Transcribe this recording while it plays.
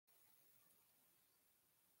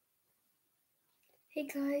Hey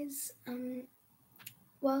guys,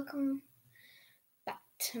 welcome back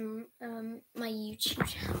to my YouTube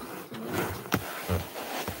channel.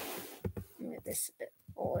 Move this a bit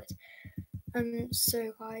forward.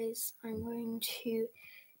 So guys, I'm going to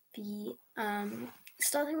be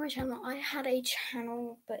starting my channel. I had a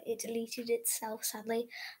channel, but it deleted itself. Sadly,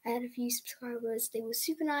 I had a few subscribers. They were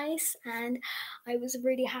super nice, and I was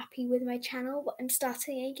really happy with my channel. But I'm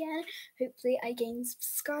starting again. Hopefully, I gain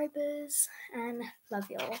subscribers, and love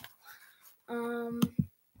y'all.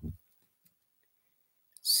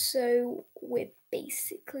 So we're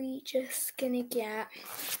basically just gonna get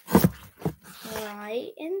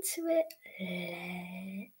right into it.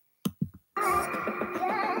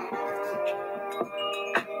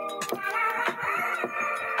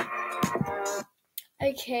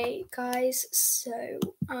 Okay, guys, so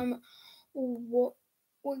what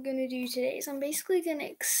we're gonna do today is I'm basically gonna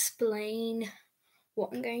explain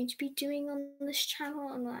what I'm going to be doing on this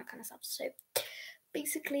channel and all that kind of stuff. So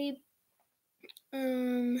basically,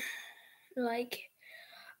 I'm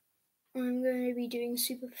going to be doing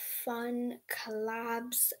super fun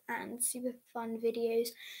collabs and super fun videos.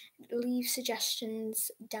 Leave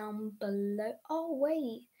suggestions down below. Oh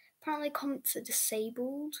wait, apparently comments are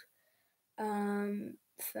disabled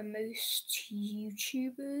for most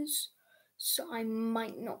YouTubers, so I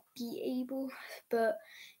might not be able, but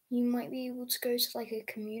you might be able to go to like a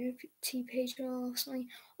community page or something,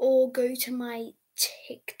 or go to my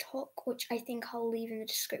TikTok, which I think I'll leave in the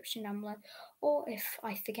description down below, or if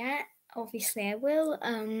I forget, obviously I will.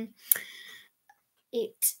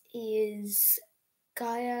 It is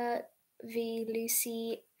gaiavlucyxx,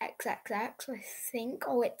 I think.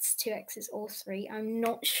 Oh, it's 2 X's or 3. I'm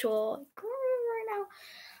not sure. I can't remember right now.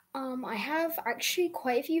 I have actually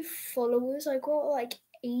quite a few followers. I got like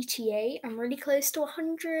 88. I'm really close to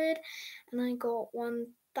 100, and I got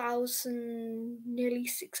 1,000, nearly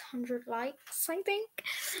 600 likes, I think,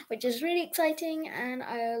 which is really exciting, and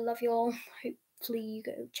I love you all. Hopefully you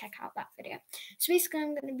go check out that video. So basically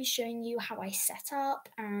I'm going to be showing you how I set up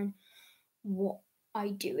and what I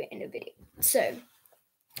do in a video. So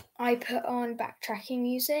I put on backtracking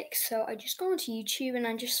music, so I just go onto YouTube and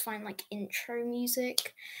I just find like intro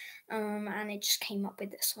music, and it just came up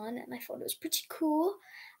with this one, and I thought it was pretty cool,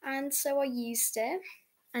 and so I used it.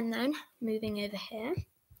 And then moving over here,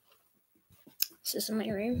 this is my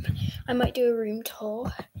room. I might do a room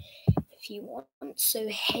tour if you want. So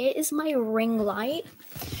here is my ring light.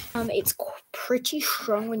 It's pretty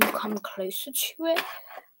strong when you come closer to it.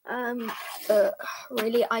 But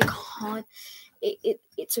really I can't.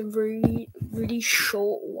 It's a really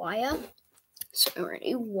short wire, so it won't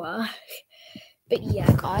really work. But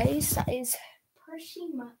yeah, guys, that is pretty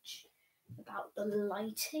much about the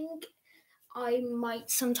lighting. I might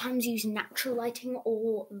sometimes use natural lighting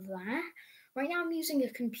or that. Right now I'm using a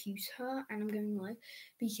computer and I'm going live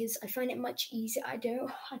because I find it much easier. I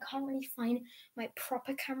can't really find my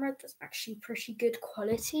proper camera that's actually pretty good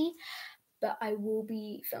quality, but I will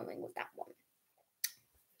be filming with that one.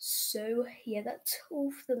 So yeah, that's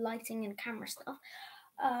all for the lighting and camera stuff.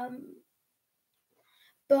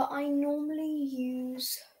 But I normally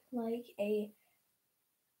use like a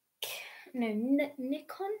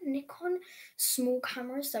Nikon small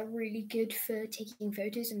cameras that are really good for taking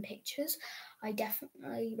photos and pictures. I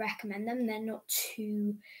definitely recommend them. They're not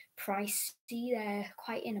too pricey. They're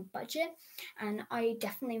quite in a budget, and I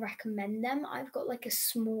definitely recommend them. I've got like a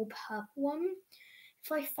small purple one.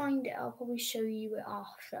 If I find it, I'll probably show you it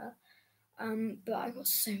after. But I've got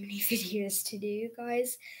so many videos to do,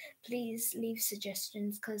 guys. Please leave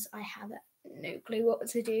suggestions because I have no clue what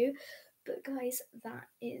to do. But guys, that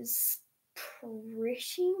is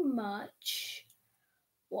pretty much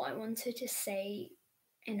what I wanted to say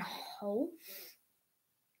in whole.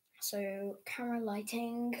 So camera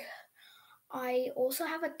lighting. I also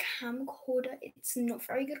have a camcorder. It's not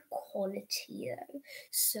very good quality though,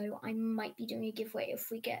 so I might be doing a giveaway if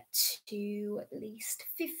we get to at least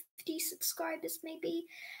 50 subscribers maybe.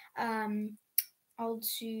 I'll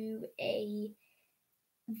do a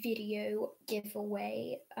video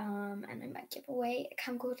giveaway, and I might give away a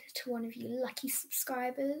camcorder to one of you lucky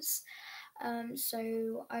subscribers.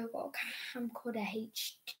 So I've got a camcorder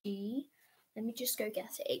HD. Let me just go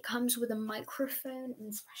get it. It comes with a microphone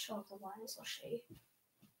and special other wires. I'll show you.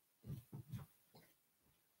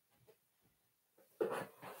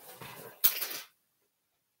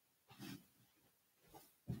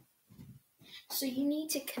 So you need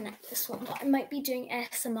to connect this one. I might be doing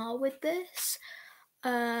ASMR with this.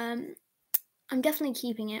 I'm definitely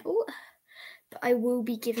keeping it. Ooh. But I will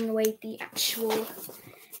be giving away the actual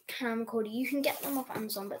camcorder. You can get them off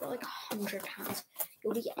Amazon, but they're like £100.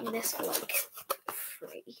 You'll be getting this for like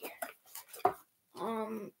free.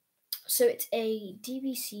 So it's a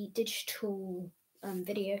DVC digital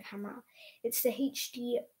video camera. It's the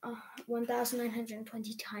HD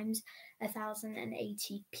 1920 times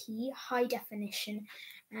 1080p high definition,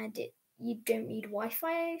 and you don't need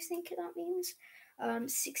Wi-Fi, I think that means.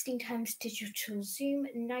 16 times digital zoom,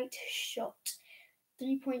 night shot,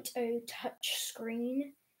 3.0 touch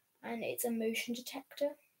screen, and it's a motion detector.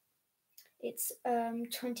 It's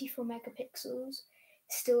 24 megapixels,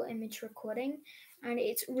 still image recording, and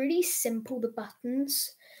it's really simple, the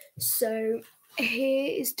buttons. So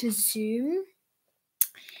here is to zoom,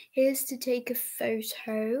 here's to take a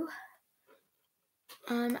photo,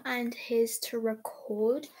 and here's to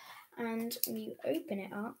record. And when you open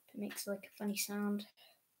it up, it makes like a funny sound.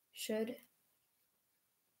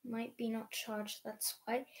 Might be not charged, that's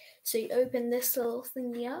why. So you open this little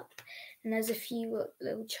thingy up, and there's a few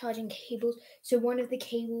little charging cables. So one of the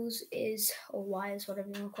cables is, or wires, whatever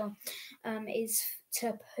you want to call them, is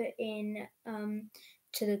to put in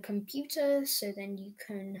to the computer, so then you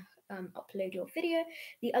can upload your video.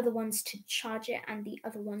 The other one's to charge it, and the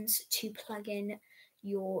other one's to plug in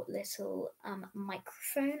your little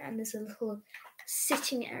microphone. And there's a little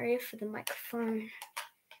sitting area for the microphone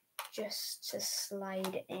just to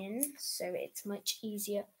slide in, so it's much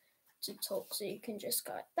easier to talk. So you can just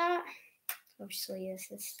go like that. Obviously there's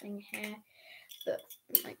this thing here, but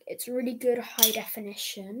like it's really good high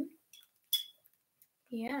definition.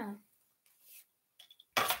 Yeah.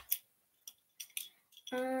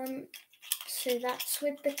 So that's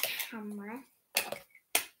with the camera.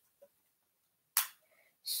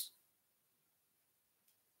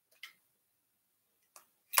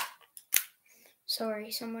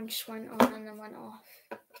 Sorry, someone just went on and then went off.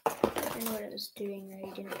 I don't know what it was doing though,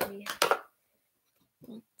 you didn't really.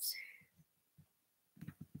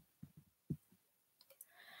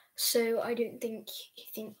 So I don't think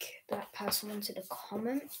that person wanted a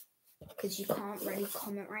comment, because you can't really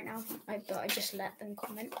comment right now. But I just let them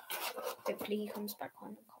comment. Hopefully he comes back on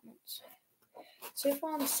and comments. So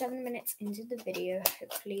far I'm 7 minutes into the video.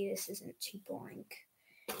 Hopefully this isn't too boring.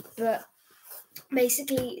 But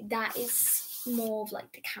basically that is more of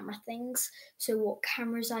like the camera things. So what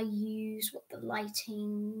cameras I use, what the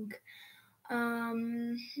lighting,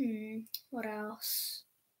 what else?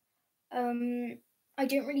 I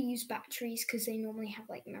don't really use batteries because they normally have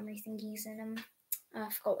like memory thingies in them. I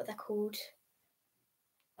forgot what they're called.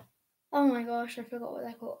 Oh my gosh, I forgot what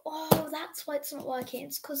they're called. Oh, that's why it's not working.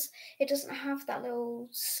 It's because it doesn't have that little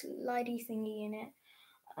slidey thingy in it.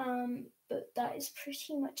 But that is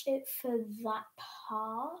pretty much it for that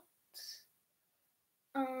part.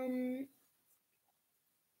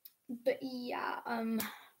 But yeah,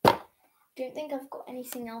 don't think I've got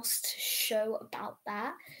anything else to show about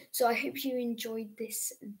that. So I hope you enjoyed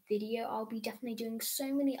this video. I'll be definitely doing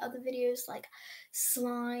so many other videos, like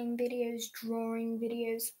slime videos, drawing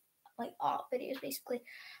videos, like art videos basically,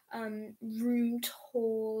 room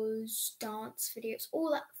tours, dance videos, all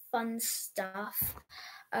that fun stuff.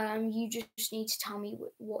 You just need to tell me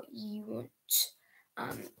what you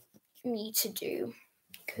want me to do,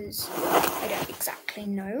 because I don't exactly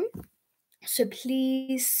know. So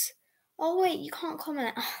please, oh wait, you can't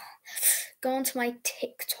comment. Go onto my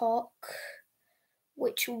TikTok,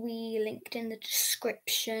 which will be linked in the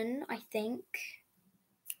description, I think.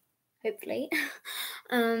 Hopefully.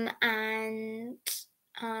 And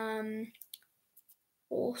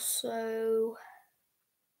also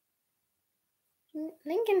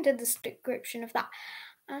link into the description of that.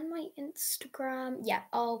 And my Instagram, yeah,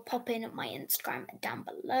 I'll pop in my Instagram down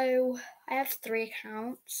below. I have 3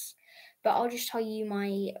 accounts, but I'll just tell you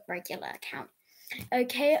my regular account.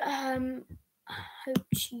 Okay, I hope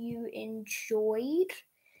you enjoyed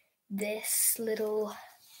this little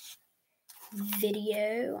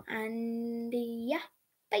video, and yeah,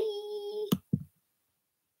 bye.